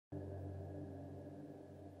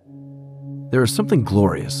There is something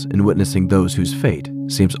glorious in witnessing those whose fate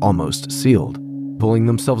seems almost sealed, pulling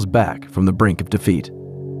themselves back from the brink of defeat.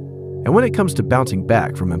 And when it comes to bouncing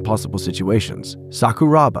back from impossible situations,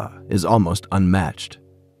 Sakuraba is almost unmatched.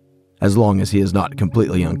 As long as he is not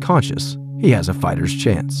completely unconscious, he has a fighter's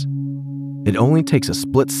chance. It only takes a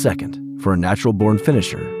split second for a natural-born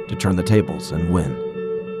finisher to turn the tables and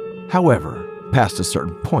win. However, past a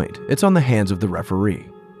certain point, it's on the hands of the referee,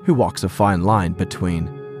 who walks a fine line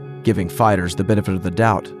between giving fighters the benefit of the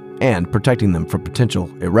doubt and protecting them from potential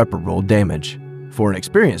irreparable damage. For an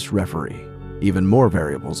experienced referee, even more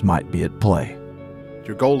variables might be at play.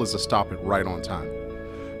 Your goal is to stop it right on time,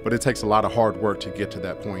 but it takes a lot of hard work to get to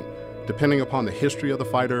that point. Depending upon the history of the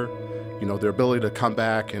fighter, their ability to come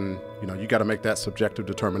back, and you got to make that subjective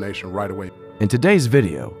determination right away. In today's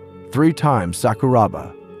video, 3 times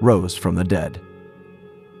Sakuraba rose from the dead.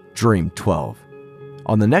 Dream 12.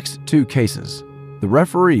 On the next 2 cases, the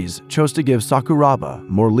referees chose to give Sakuraba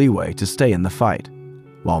more leeway to stay in the fight.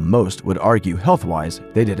 While most would argue health-wise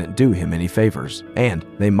they didn't do him any favors, and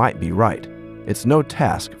they might be right. It's no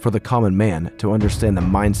task for the common man to understand the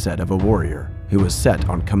mindset of a warrior who is set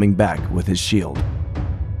on coming back with his shield.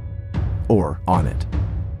 Or on it.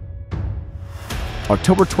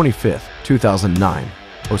 October 25th, 2009,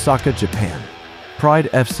 Osaka, Japan. Pride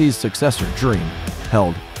FC's successor Dream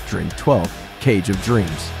held Dream 12, Cage of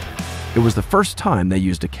Dreams. It was the first time they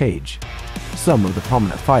used a cage. Some of the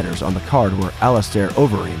prominent fighters on the card were Alistair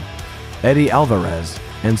Overeem, Eddie Alvarez,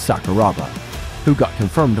 and Sakuraba, who got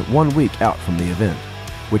confirmed 1 week out from the event,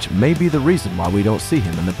 which may be the reason why we don't see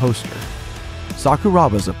him in the poster.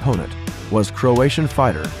 Sakuraba's opponent was Croatian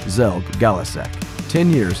fighter Zelg Galasek,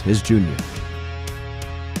 10 years his junior.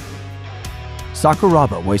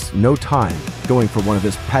 Sakuraba wastes no time going for one of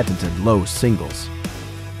his patented low singles.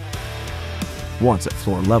 Once at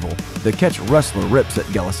floor level, the catch wrestler rips at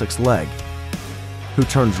Galasek's leg, who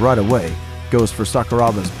turns right away, goes for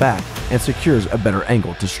Sakuraba's back, and secures a better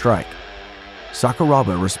angle to strike.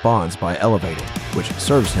 Sakuraba responds by elevating, which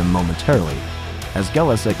serves him momentarily, as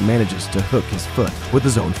Galasek manages to hook his foot with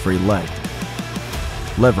his own free leg,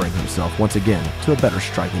 levering himself once again to a better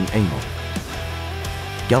striking angle.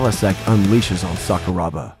 Galasek unleashes on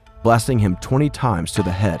Sakuraba, blasting him 20 times to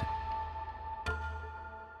the head,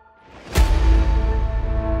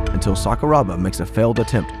 until Sakuraba makes a failed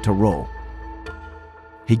attempt to roll.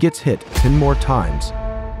 He gets hit 10 more times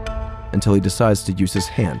until he decides to use his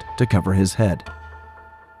hand to cover his head.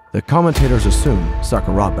 The commentators assume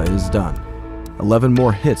Sakuraba is done. 11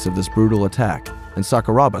 more hits of this brutal attack, and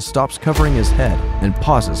Sakuraba stops covering his head and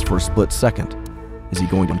pauses for a split second. Is he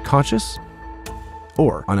going unconscious?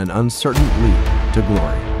 Or on an uncertain leap to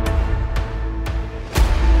glory?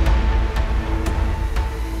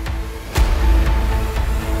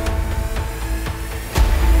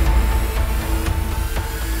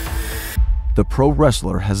 The pro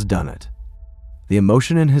wrestler has done it. The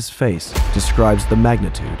emotion in his face describes the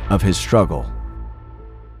magnitude of his struggle.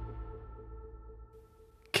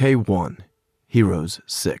 K1, Heroes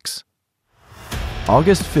 6.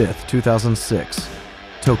 August 5th, 2006,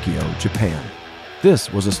 Tokyo, Japan.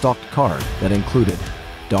 This was a stocked card that included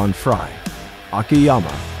Don Fry,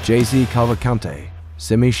 Akiyama, JZ Cavalcante,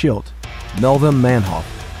 Semi Schilt, Melvin Manhoff,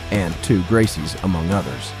 and 2 Gracies among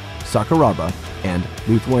others. Sakuraba and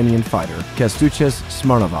Lithuanian fighter Kęstutis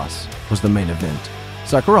Smirnovas was the main event.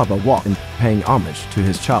 Sakuraba walked in paying homage to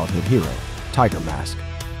his childhood hero, Tiger Mask.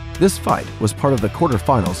 This fight was part of the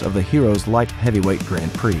quarterfinals of the Heroes Light Heavyweight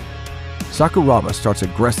Grand Prix. Sakuraba starts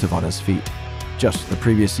aggressive on his feet. Just the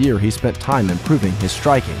previous year, he spent time improving his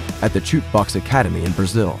striking at the Chute Box Academy in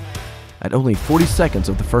Brazil. At only 40 seconds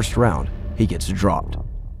of the first round, he gets dropped.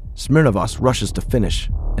 Smirnovas rushes to finish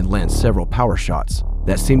and lands several power shots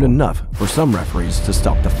that seemed enough for some referees to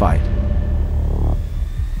stop the fight.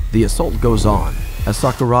 The assault goes on as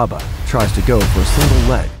Sakuraba tries to go for a single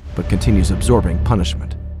leg but continues absorbing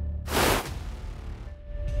punishment.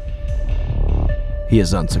 He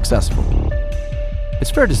is unsuccessful. It's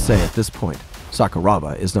fair to say at this point,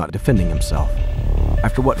 Sakuraba is not defending himself.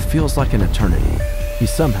 After what feels like an eternity, he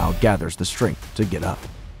somehow gathers the strength to get up.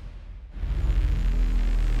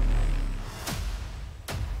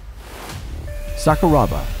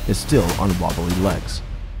 Sakuraba is still on wobbly legs.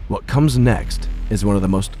 What comes next is one of the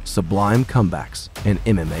most sublime comebacks in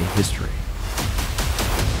MMA history.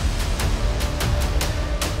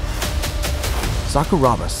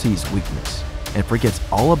 Sakuraba sees weakness and forgets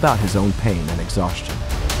all about his own pain and exhaustion,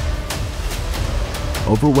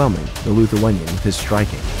 overwhelming the Lithuanian with his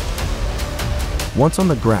striking. Once on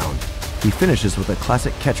the ground, he finishes with a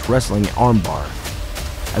classic catch wrestling armbar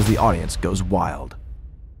as the audience goes wild.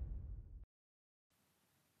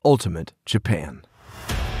 Ultimate Japan.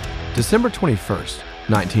 December 21st,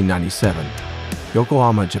 1997,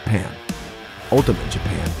 Yokohama, Japan. Ultimate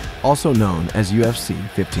Japan, also known as UFC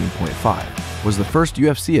 15.5, was the first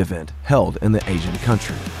UFC event held in the Asian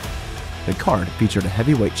country. The card featured a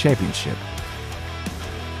heavyweight championship,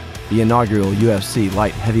 the inaugural UFC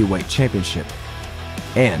Light Heavyweight Championship,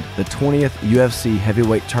 and the 20th UFC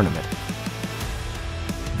Heavyweight Tournament.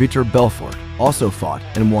 Vitor Belfort also fought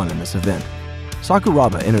and won in this event.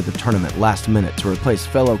 Sakuraba entered the tournament last minute to replace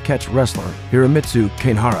fellow catch wrestler Hiromitsu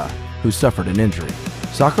Kanehara, who suffered an injury.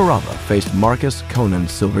 Sakuraba faced Marcus Conan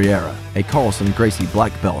Silveira, a Carlson Gracie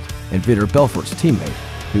black belt, and Vitor Belfort's teammate,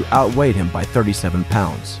 who outweighed him by 37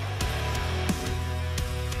 pounds.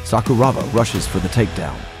 Sakuraba rushes for the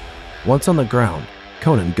takedown. Once on the ground,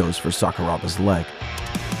 Conan goes for Sakuraba's leg,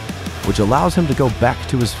 which allows him to go back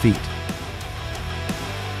to his feet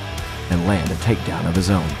and land a takedown of his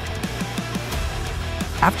own.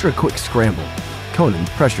 After a quick scramble, Conan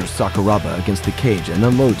pressures Sakuraba against the cage and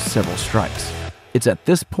unloads several strikes. It's at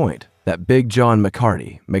this point that Big John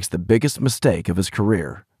McCarty makes the biggest mistake of his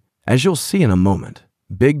career. As you'll see in a moment,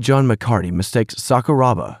 Big John McCarty mistakes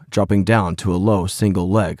Sakuraba dropping down to a low single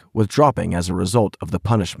leg with dropping as a result of the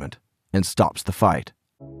punishment and stops the fight.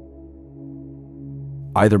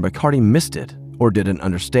 Either McCarty missed it or didn't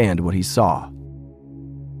understand what he saw.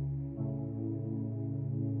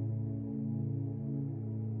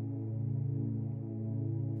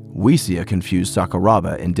 We see a confused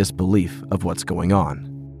Sakuraba in disbelief of what's going on.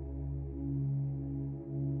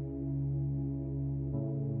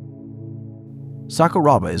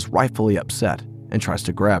 Sakuraba is rightfully upset and tries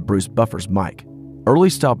to grab Bruce Buffer's mic.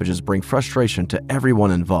 Early stoppages bring frustration to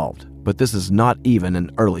everyone involved, but this is not even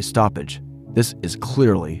an early stoppage. This is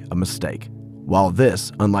clearly a mistake. While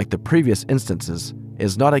this, unlike the previous instances,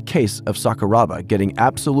 is not a case of Sakuraba getting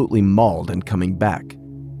absolutely mauled and coming back.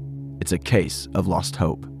 It's a case of lost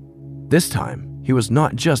hope. This time, he was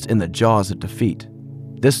not just in the jaws of defeat.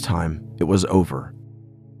 This time, it was over.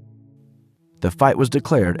 The fight was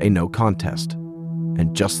declared a no contest,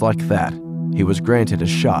 and just like that, he was granted a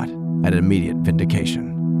shot at immediate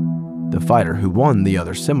vindication. The fighter who won the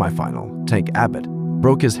other semifinal, Tank Abbott,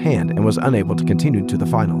 broke his hand and was unable to continue to the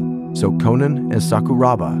final. So Conan and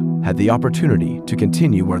Sakuraba had the opportunity to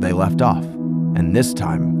continue where they left off, and this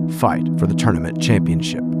time fight for the tournament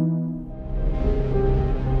championship.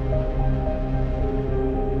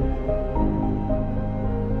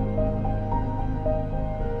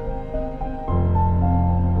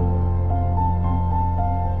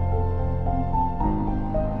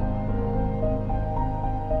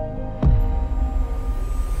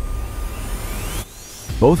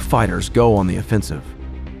 Both fighters go on the offensive,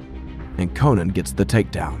 and Conan gets the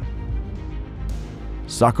takedown.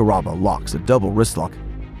 Sakuraba locks a double wristlock,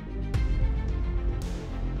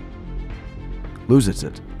 loses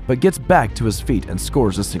it, but gets back to his feet and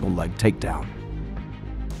scores a single leg takedown.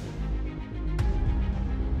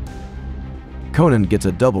 Conan gets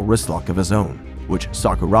a double wristlock of his own, which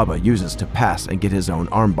Sakuraba uses to pass and get his own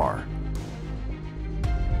armbar.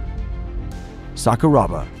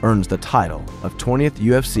 Sakuraba earns the title of 20th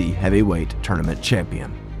UFC Heavyweight Tournament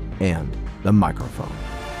Champion and the microphone.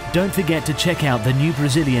 Don't forget to check out the new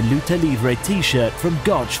Brazilian Luta Livre t-shirt from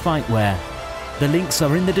Gotch Fightwear. The links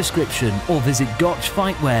are in the description or visit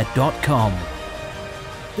gotchfightwear.com.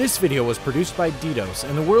 This video was produced by Didos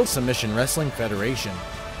and the World Submission Wrestling Federation.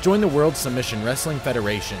 Join the World Submission Wrestling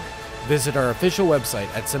Federation. Visit our official website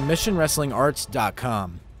at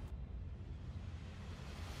submissionwrestlingarts.com.